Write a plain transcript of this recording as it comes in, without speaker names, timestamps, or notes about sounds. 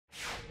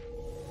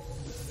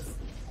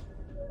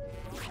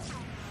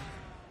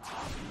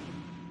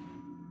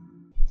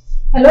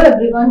Hello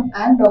everyone,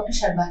 I am Dr.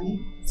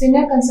 Sarbani,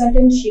 Senior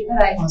Consultant,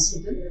 Shekar Eye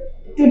Hospital.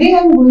 Today I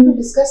am going to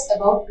discuss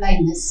about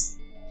blindness.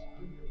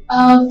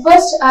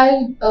 First,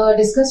 I'll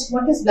discuss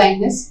what is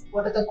blindness,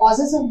 what are the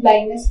causes of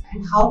blindness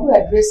and how to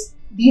address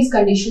these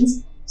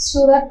conditions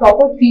so that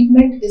proper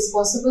treatment is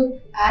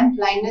possible and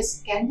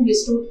blindness can be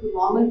restored to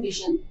normal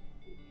vision.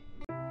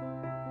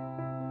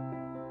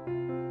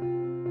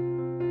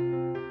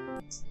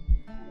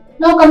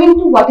 Now coming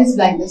to what is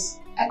blindness.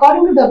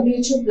 According to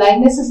WHO,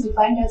 blindness is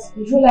defined as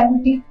visual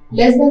acuity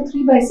less than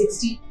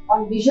 3/60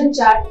 on vision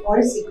chart or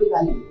its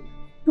equivalent.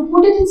 To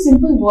put it in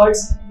simple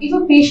words, if a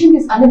patient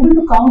is unable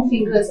to count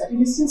fingers at a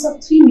distance of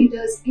 3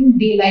 meters in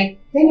daylight,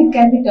 then it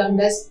can be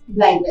termed as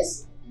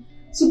blindness.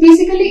 So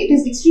basically, it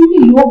is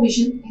extremely low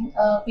vision in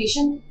a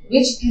patient,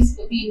 which is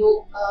we know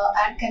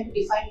and can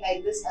be defined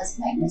like this as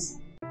blindness.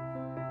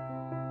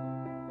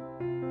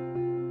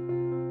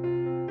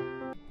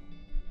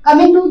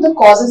 Coming to the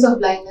causes of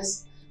blindness.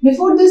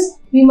 Before this,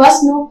 we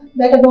must know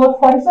that about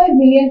 45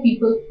 million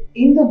people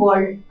in the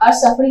world are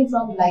suffering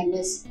from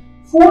blindness.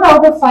 4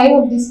 out of 5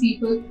 of these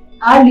people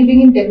are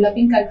living in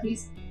developing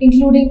countries,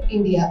 including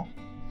India.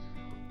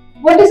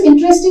 What is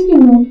interesting to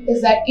note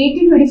is that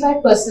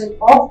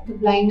 80-85% of the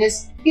blindness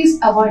is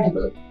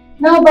avoidable.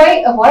 Now, by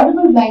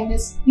avoidable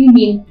blindness, we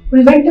mean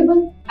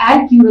preventable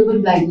and curable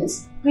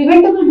blindness.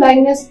 Preventable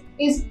blindness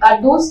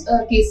are those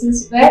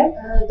cases where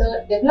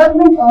the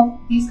development of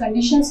these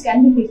conditions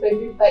can be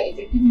prevented by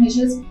effective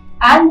measures,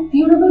 and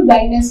curable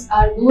blindness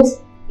are those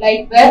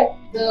like where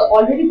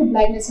already the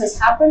blindness has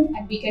happened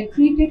and we can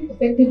treat it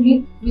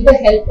effectively with the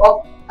help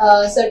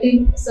of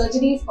certain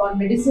surgeries or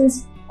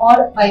medicines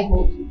or by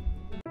both.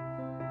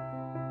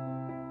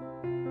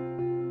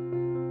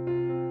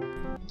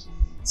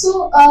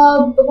 So,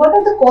 what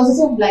are the causes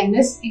of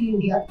blindness in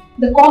India?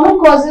 The common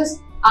causes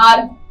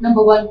are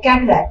number 1,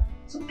 cataract.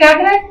 So,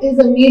 cataract is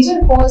a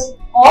major cause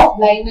of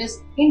blindness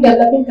in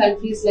developing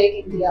countries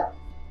like India.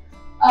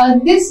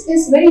 This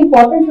is very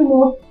important to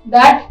note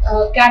that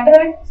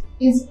cataract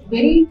is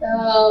very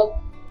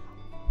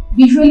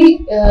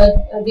visually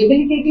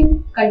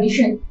debilitating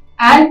condition,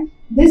 and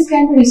this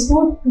can be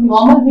restored to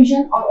normal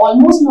vision or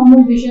almost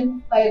normal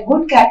vision by a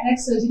good cataract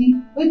surgery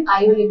with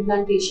IOL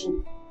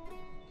implantation.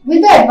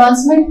 With the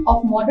advancement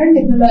of modern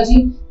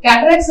technology,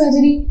 cataract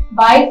surgery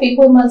by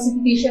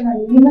phacoemulsification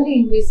and minimally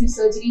invasive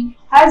surgery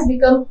has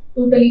become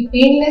totally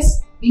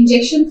painless,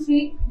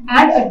 injection-free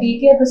and a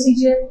daycare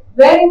procedure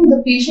wherein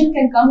the patient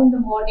can come in the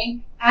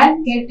morning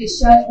and get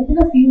discharged within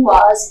a few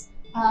hours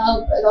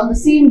on the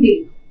same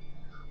day.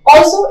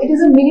 Also, it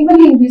is a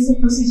minimally invasive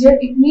procedure.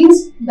 It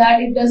means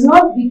that it does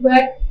not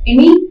require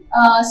any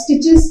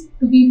stitches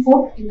to be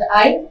put in the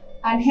eye,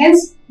 and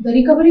hence the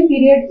recovery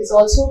period is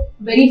also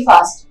very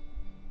fast.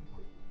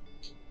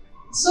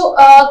 So,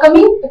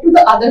 coming to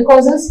the other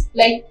causes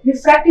like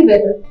refractive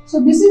error.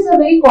 So, this is a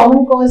very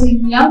common cause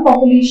in young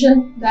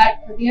population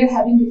that they are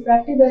having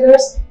refractive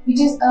errors, which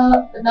is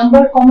a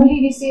number. Commonly,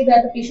 we say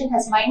that the patient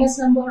has minus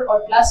number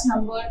or plus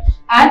number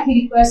and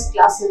he requires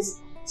glasses.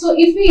 So,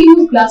 if we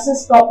use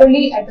glasses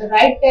properly at the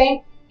right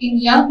time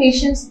in young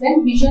patients,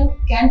 then vision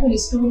can be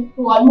restored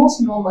to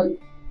almost normal.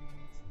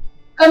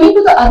 Coming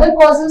to the other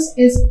causes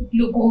is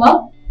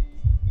glaucoma.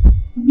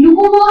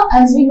 Glaucoma,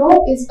 as we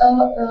know, is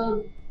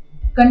a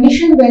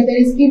condition where there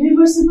is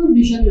irreversible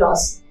vision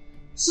loss.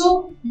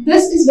 So,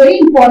 this is very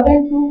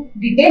important to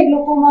detect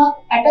glaucoma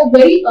at a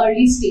very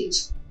early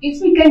stage.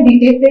 If we can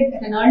detect it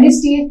at an early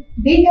stage,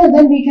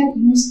 then we can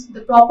use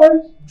the proper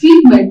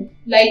treatment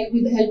like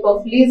with the help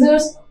of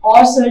lasers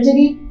or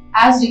surgery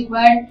as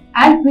required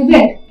and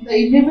prevent the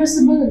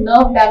irreversible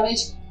nerve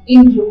damage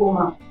in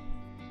glaucoma.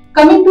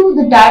 Coming to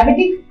the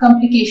diabetic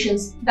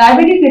complications,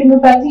 diabetic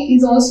retinopathy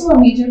is also a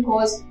major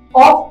cause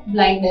of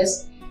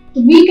blindness.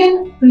 So, we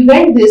can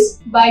prevent this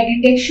by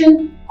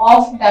detection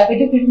of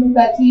diabetic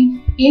retinopathy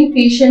in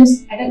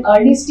patients at an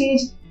early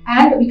stage,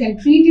 and we can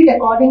treat it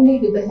accordingly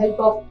with the help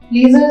of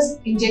lasers,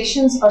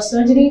 injections or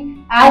surgery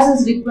as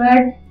is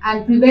required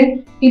and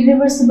prevent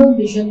irreversible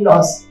vision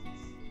loss.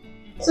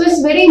 So,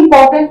 it's very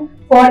important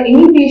for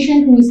any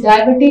patient who is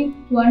diabetic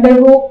to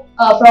undergo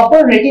a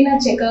proper retina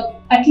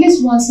checkup at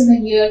least once in a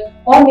year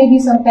or maybe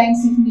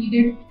sometimes if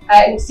needed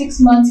in 6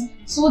 months,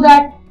 so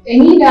that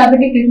any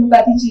diabetic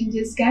retinopathy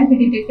changes can be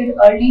detected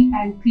early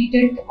and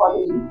treated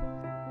accordingly.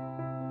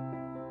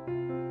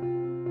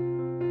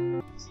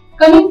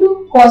 Coming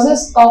to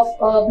causes of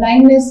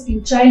blindness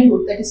in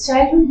childhood, that is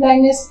childhood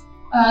blindness,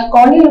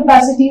 corneal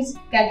opacities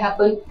can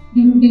happen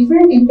due to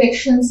different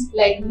infections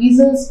like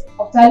measles,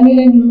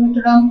 ophthalmial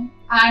pneumotorum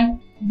and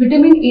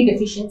vitamin A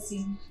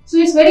deficiency. So,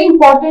 it's very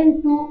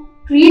important to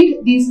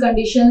treat these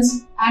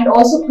conditions and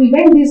also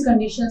prevent these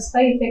conditions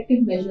by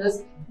effective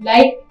measures.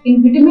 Like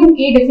in vitamin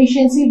A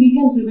deficiency, we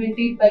can prevent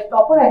it by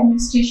proper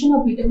administration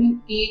of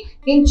vitamin A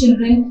in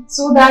children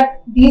so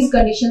that these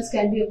conditions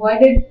can be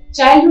avoided.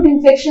 Childhood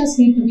infections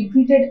need to be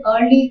treated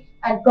early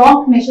and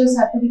prompt measures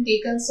have to be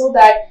taken so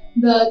that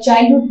the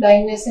childhood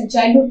blindness and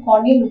childhood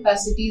corneal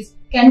opacities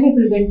can be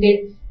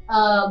prevented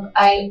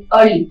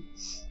early.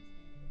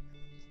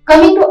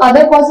 Coming to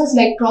other causes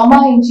like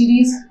trauma,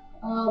 injuries,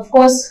 Of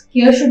course,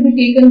 care should be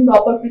taken,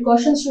 proper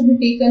precautions should be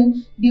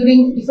taken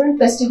during different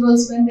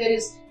festivals when there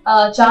is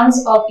a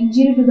chance of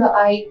injury to the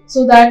eye,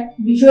 so that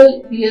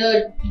visual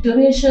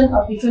deterioration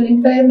or visual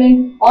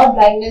impairment or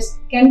blindness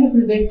can be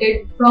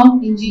prevented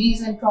from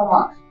injuries and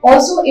trauma.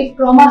 Also, if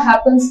trauma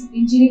happens,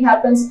 injury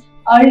happens,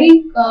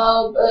 early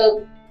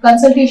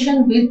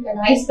consultation with an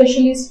eye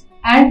specialist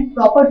and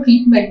proper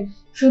treatment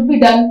should be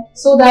done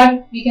so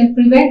that we can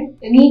prevent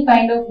any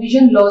kind of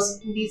vision loss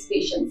in these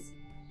patients.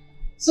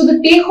 So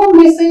the take-home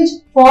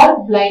message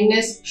for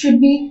blindness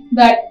should be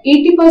that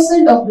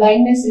 80% of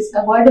blindness is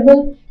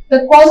avoidable.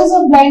 The causes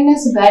of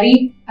blindness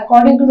vary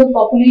according to the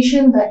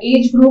population, the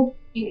age group.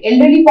 In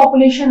elderly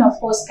population, of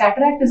course,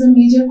 cataract is a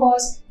major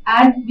cause,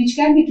 and which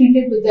can be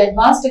treated with the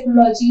advanced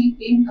technology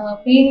in a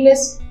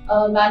painless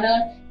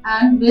manner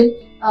and with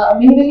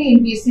minimally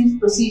invasive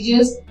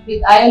procedures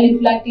with IOL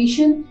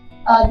implantation.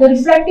 The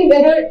refractive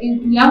error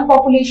in young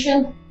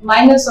population,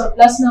 minus or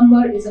plus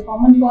number, is a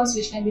common cause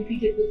which can be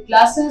treated with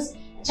glasses.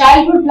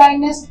 Childhood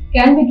blindness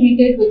can be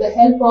treated with the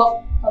help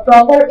of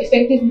proper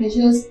effective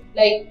measures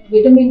like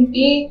vitamin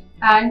A,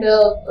 and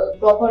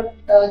proper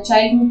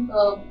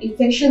childhood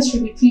infections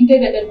should be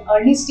treated at an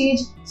early stage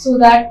so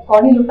that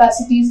corneal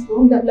opacities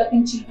don't develop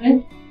in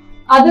children.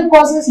 Other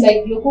causes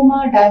like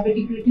glaucoma,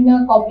 diabetic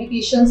retina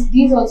complications,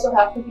 these also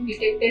have to be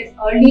detected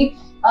early.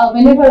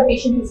 Whenever a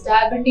patient is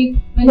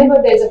diabetic,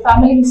 whenever there is a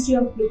family history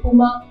of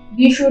glaucoma,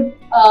 we should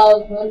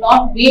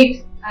not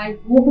wait and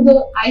go to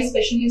the eye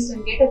specialist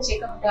and get a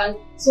checkup done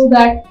so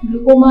that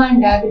glaucoma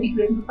and diabetic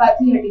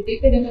retinopathy are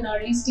detected at an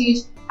early stage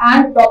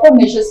and proper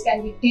measures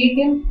can be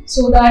taken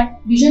so that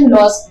vision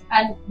loss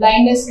and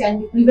blindness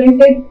can be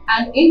prevented,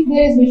 and if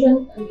there is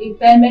vision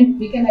impairment,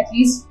 we can at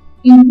least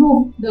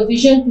improve the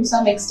vision to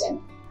some extent.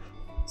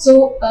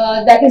 So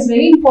that is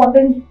very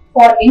important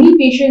for any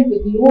patient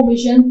with low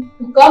vision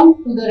to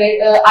come to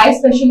the eye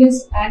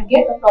specialist and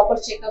get a proper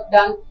checkup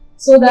done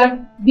so that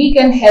we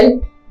can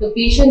help the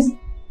patients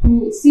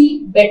to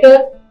see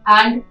better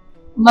and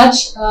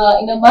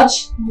in a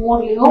much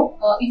more,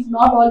 if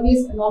not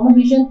always normal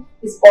vision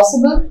is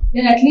possible,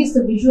 then at least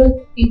the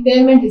visual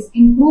impairment is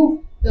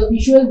improved, the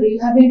visual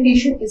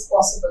rehabilitation is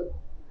possible.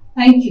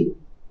 Thank you.